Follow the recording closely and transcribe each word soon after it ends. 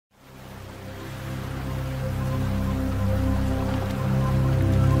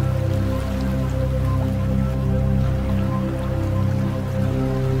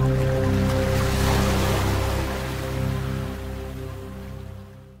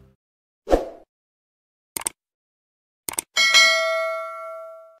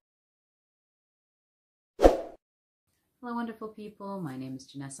Hello, wonderful people. My name is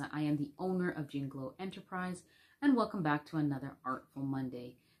Janessa. I am the owner of Jinglo Enterprise, and welcome back to another Artful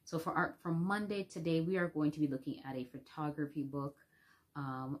Monday. So, for Artful Monday today, we are going to be looking at a photography book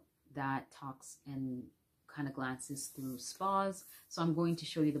um, that talks and kind of glances through spas. So, I'm going to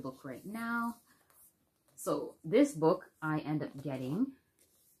show you the book right now. So, this book I end up getting.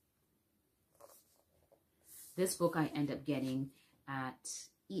 At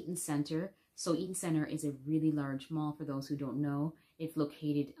Eaton Center. So Eaton Center is a really large mall for those who don't know. It's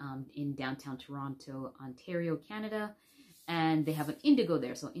located in downtown Toronto, Ontario, Canada, and they have an Indigo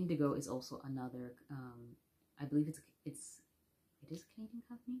there. So Indigo is also another, I believe it is a Canadian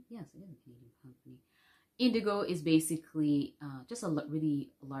company? Yes, it is a Canadian company. Indigo is basically just a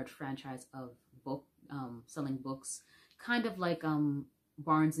really large franchise of selling books, kind of like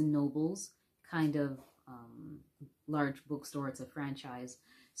Barnes and Nobles, kind of large bookstore. It's a franchise.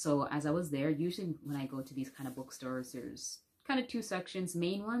 So as I was there, usually when I go to these kind of bookstores, there's kind of two sections,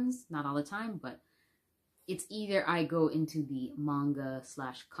 main ones, not all the time, but it's either I go into the manga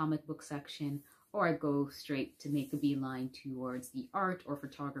slash comic book section, or I go straight to make a beeline towards the art or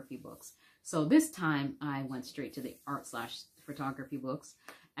photography books. So this time I went straight to the art slash photography books,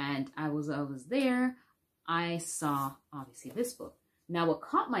 and I was there, I saw obviously this book. Now, what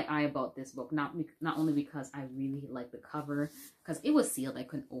caught my eye about this book, not only because I really like the cover, because it was sealed, I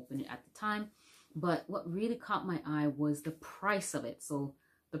couldn't open it at the time, but what really caught my eye was the price of it. So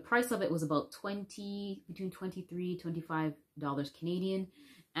the price of it was about between $23, $25 Canadian.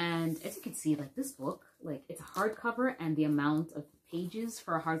 And as you can see, like this book, like it's a hardcover, and the amount of pages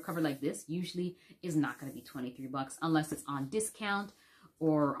for a hardcover like this usually is not going to be 23 bucks unless it's on discount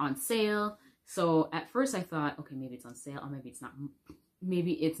or on sale. So at first I thought, okay, maybe it's on sale, or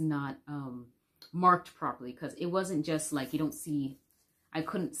maybe it's not marked properly, because it wasn't just like, I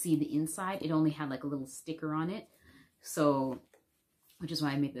couldn't see the inside. It only had like a little sticker on it. So, which is why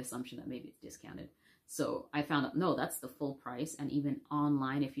I made the assumption that maybe it's discounted. So I found out, no, that's the full price. And even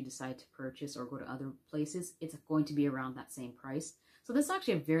online, if you decide to purchase or go to other places, it's going to be around that same price. So this is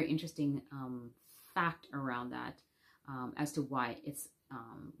actually a very interesting fact around that, as to why it's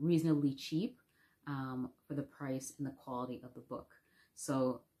reasonably cheap for the price and the quality of the book.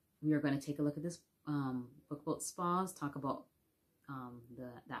 So we are going to take a look at this book about spas, talk about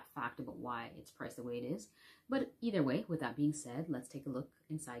that fact about why it's priced the way it is. But either way, with that being said, let's take a look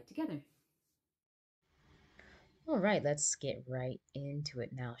inside together. All right, let's get right into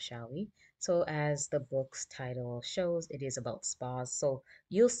it now, shall we? So, as the book's title shows, it is about spas. So,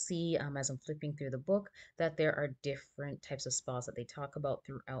 you'll see as I'm flipping through the book that there are different types of spas that they talk about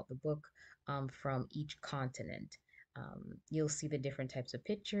throughout the book from each continent. You'll see the different types of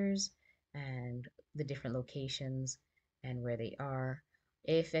pictures and the different locations and where they are.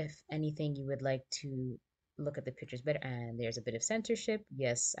 If anything, you would like to look at the pictures better, and there's a bit of censorship.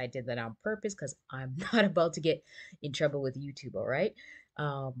 Yes, I did that on purpose because I'm not about to get in trouble with YouTube, all right?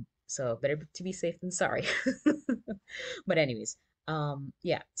 So better to be safe than sorry. But anyways,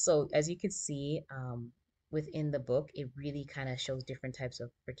 yeah, so as you can see, within the book, it really kind of shows different types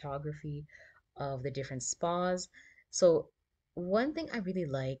of photography of the different spas. So one thing I really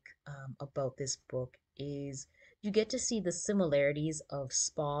like about this book is you get to see the similarities of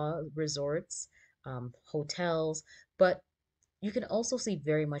spa resorts, hotels, but you can also see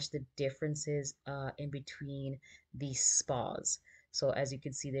very much the differences in between these spas. So as you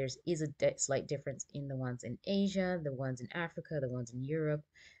can see, there's is a slight difference in the ones in Asia, the ones in Africa, the ones in Europe,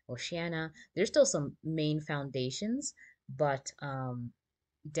 Oceania. There's still some main foundations, but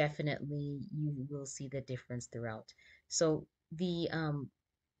definitely you will see the difference throughout. So the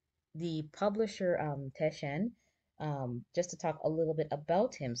publisher Taschen, just to talk a little bit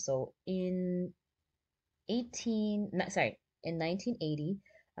about him. So in 18 no, sorry in 1980,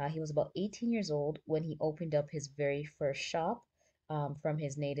 he was about 18 years old when he opened up his very first shop from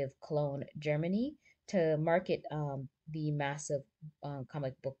his native Cologne, Germany, to market the massive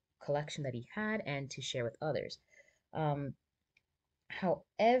comic book collection that he had and to share with others. um,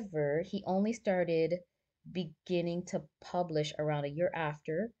 However, he only started beginning to publish around a year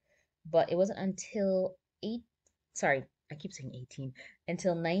after, but it wasn't until sorry, I keep saying 18,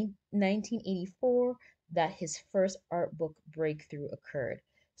 until 1984 that his first art book breakthrough occurred.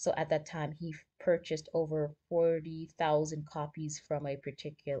 So at that time, he purchased over 40,000 copies from a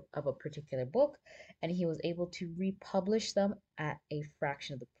particular book, and he was able to republish them at a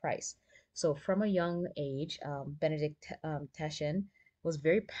fraction of the price. So from a young age, Benedict Taschen was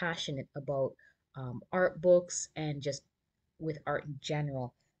very passionate about art books and just with art in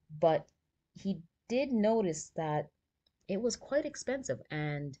general. But he did notice that it was quite expensive,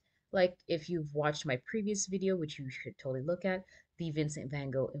 and Like if you've watched my previous video, which you should totally look at, the Vincent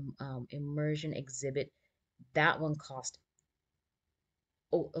van Gogh immersion exhibit, that one cost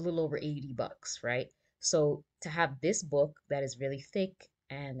a little over $80, right? So to have this book that is really thick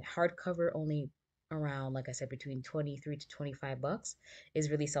and hardcover only around, like I said, between 23 to $25 is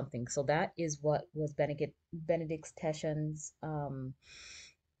really something. So that is what was Benedict Taschen's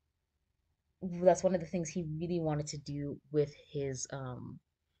that's one of the things he really wanted to do with his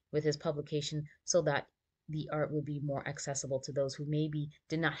publication so that the art would be more accessible to those who maybe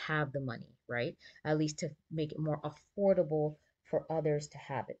did not have the money, right? At least to make it more affordable for others to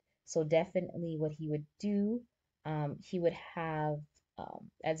have it. So definitely what he would do, he would have,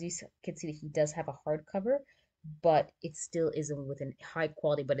 as you can see, he does have a hardcover, but it still isn't within high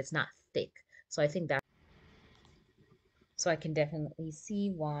quality, but it's not thick. So I think that, so I can definitely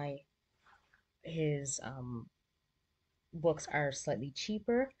see why his books are slightly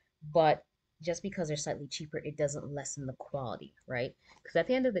cheaper, but just because they're slightly cheaper, it doesn't lessen the quality, right? Because at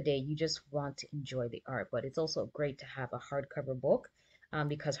the end of the day, you just want to enjoy the art, but it's also great to have a hardcover book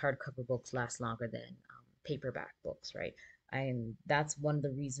because hardcover books last longer than paperback books, right? And that's one of the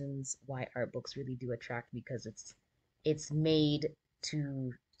reasons why art books really do attract me because it's made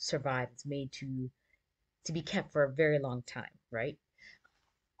to survive. It's made to be kept for a very long time, right?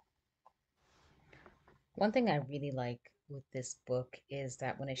 One thing I really like with this book is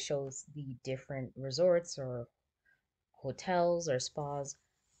that when it shows the different resorts or hotels or spas,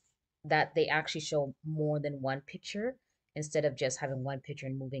 that they actually show more than one picture instead of just having one picture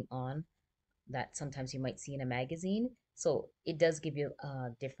and moving on, that sometimes you might see in a magazine. So it does give you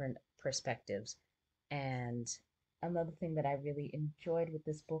different perspectives. And another thing that I really enjoyed with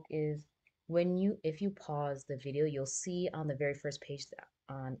this book is if you pause the video, you'll see on the very first page that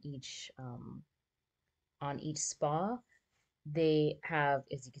on each spa they have,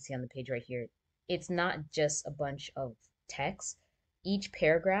 as you can see on the page right here, it's not just a bunch of text. Each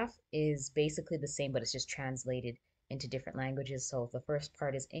paragraph is basically the same, but it's just translated into different languages. So the first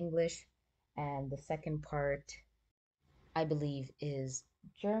part is English, and the second part, I believe, is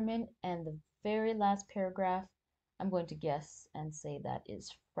German, and the very last paragraph, I'm going to guess and say that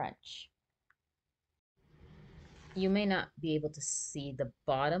is French. You may not be able to see the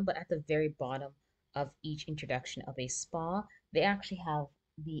bottom, but at the very bottom of each introduction of a spa, they actually have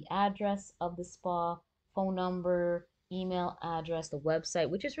the address of the spa, phone number, email address, the website,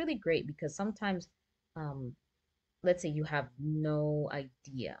 which is really great because sometimes, um, let's say you have no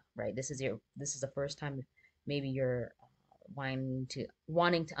idea, right? This is the first time maybe you're wanting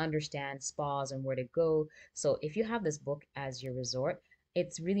to understand spas and where to go. So if you have this book as your resort,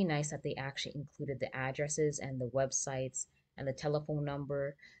 it's really nice that they actually included the addresses and the websites and the telephone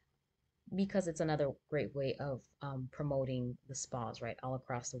number because it's another great way of promoting the spas, right, all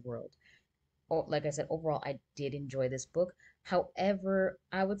across the world. Oh, like I said, overall, I did enjoy this book. However,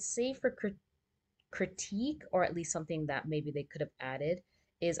 I would say for critique, or at least something that maybe they could have added,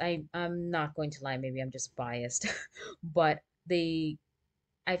 is I'm not going to lie, maybe I'm just biased, but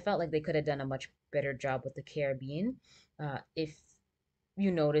I felt like they could have done a much better job with the Caribbean. If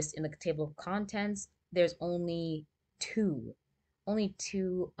you notice in the table of contents, there's only two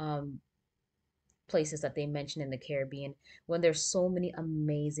places that they mention in the Caribbean when there's so many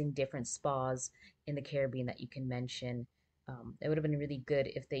amazing different spas in the Caribbean that you can mention. It would have been really good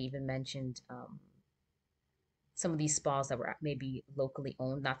if they even mentioned some of these spas that were maybe locally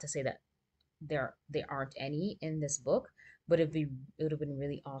owned. Not to say that there aren't any in this book, but it would have been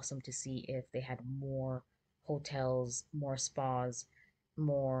really awesome to see if they had more hotels, more spas,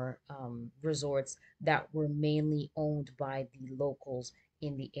 more resorts that were mainly owned by the locals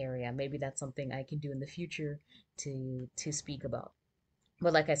in the area. Maybe that's something I can do in the future to speak about.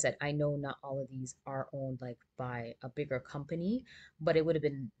 But like I said, I know not all of these are owned like by a bigger company, but it would have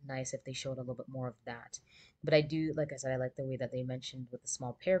been nice if they showed a little bit more of that. But I do, like I said, I like the way that they mentioned with the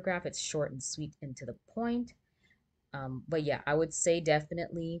small paragraph. It's short and sweet and to the point. But yeah, I would say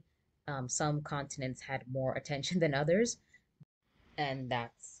definitely some continents had more attention than others, and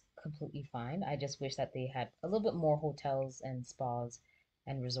that's completely fine. I just wish that they had a little bit more hotels and spas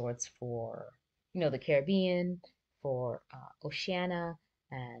and resorts for, the Caribbean, for Oceania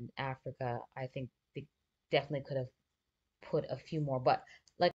and Africa. I think they definitely could have put a few more, but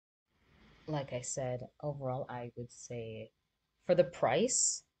like I said, overall, I would say for the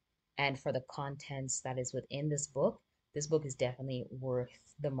price and for the contents that is within this book is definitely worth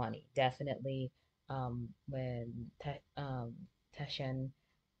the money. Definitely, when Taschen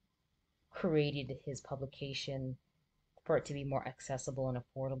created his publication for it to be more accessible and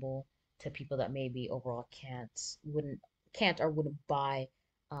affordable to people that maybe overall can't or wouldn't buy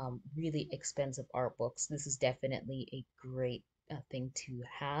really expensive art books, this is definitely a great thing to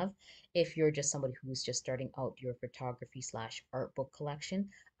have. If you're just somebody who's just starting out your photography slash art book collection,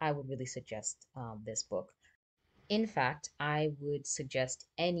 I would really suggest this book. In fact, I would suggest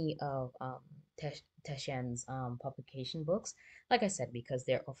any of Taschen's publication books, like I said, because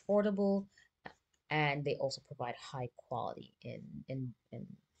they're affordable and they also provide high quality in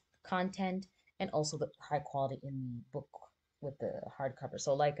content and also the high quality in the book with the hardcover.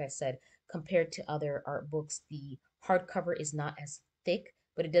 So, like I said, compared to other art books, the hardcover is not as thick,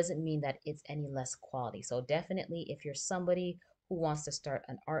 but it doesn't mean that it's any less quality. So, definitely, if you're somebody who wants to start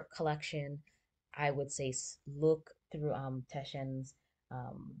an art collection, I would say look through Taschen's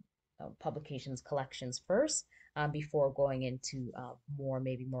um, publications collections first before going into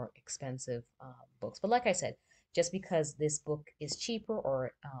maybe more expensive books. But like I said, just because this book is cheaper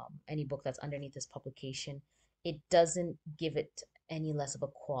or any book that's underneath this publication, it doesn't give it any less of a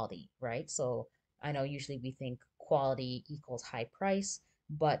quality, right? So I know usually we think quality equals high price,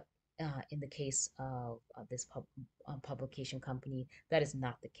 but in the case of this publication company, that is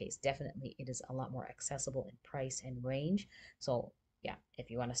not the case. Definitely, it is a lot more accessible in price and range. So, yeah, if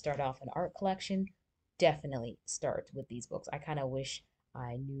you want to start off an art collection, definitely start with these books. I kind of wish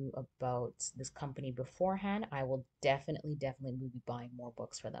I knew about this company beforehand. I will definitely be buying more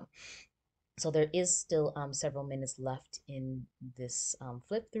books for them. So there is still several minutes left in this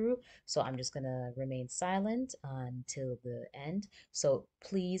flip through. So I'm just gonna remain silent until the end. So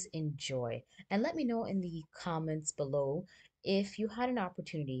please enjoy and let me know in the comments below if you had an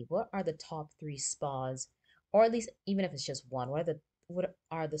opportunity, what are the top three spas, or at least even if it's just one, what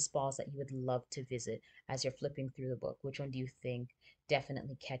are the spas that you would love to visit as you're flipping through the book? Which one do you think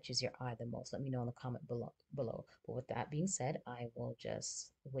definitely catches your eye the most? Let me know in the comment below. But with that being said, I will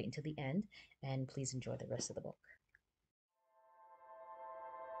just wait until the end and please enjoy the rest of the book.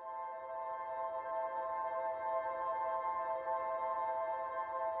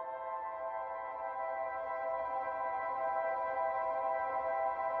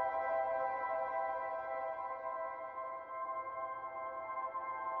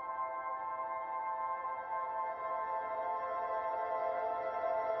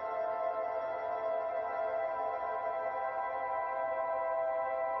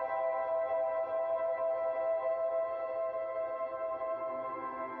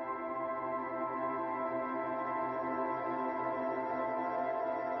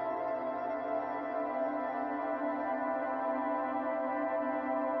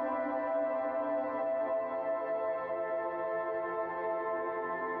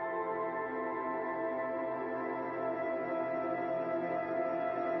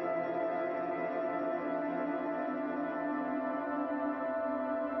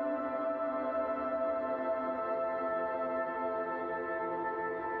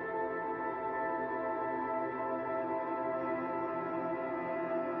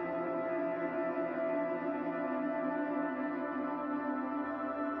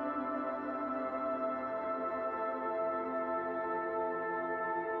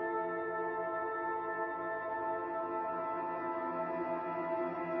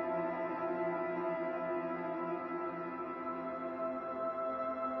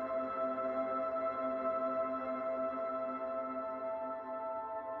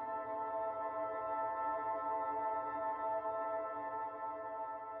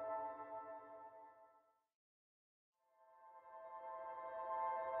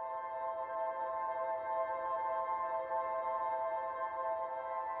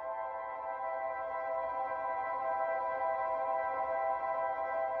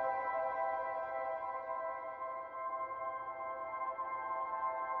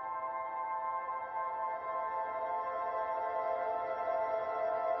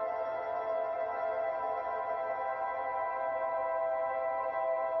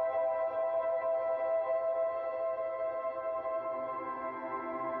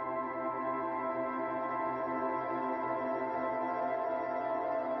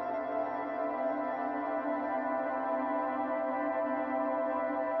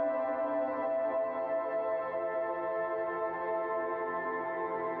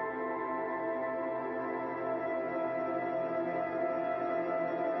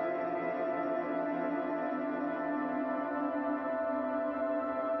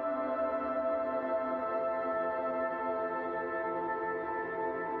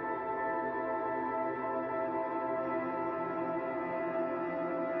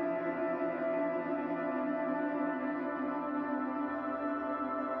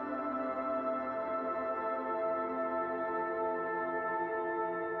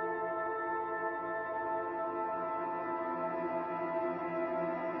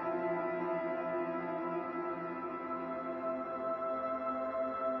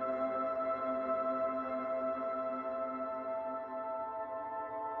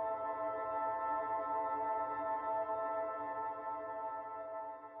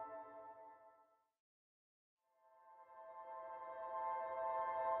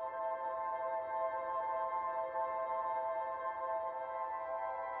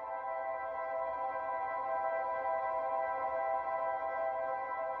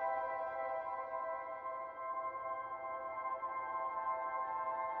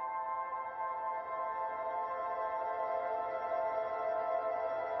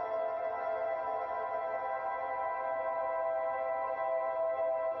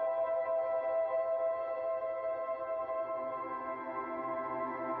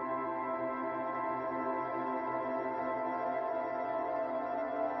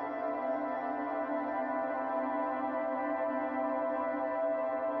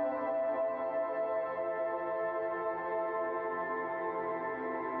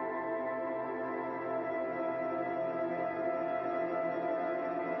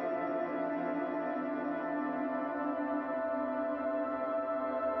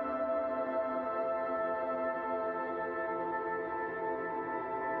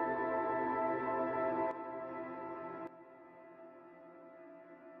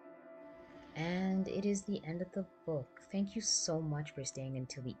 And it is the end of the book. Thank you so much for staying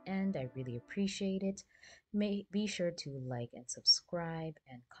until the end. I really appreciate it. Be sure to like and subscribe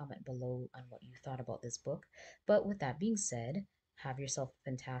and comment below on what you thought about this book. But with that being said, have yourself a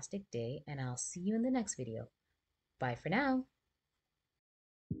fantastic day, and I'll see you in the next video. Bye for now.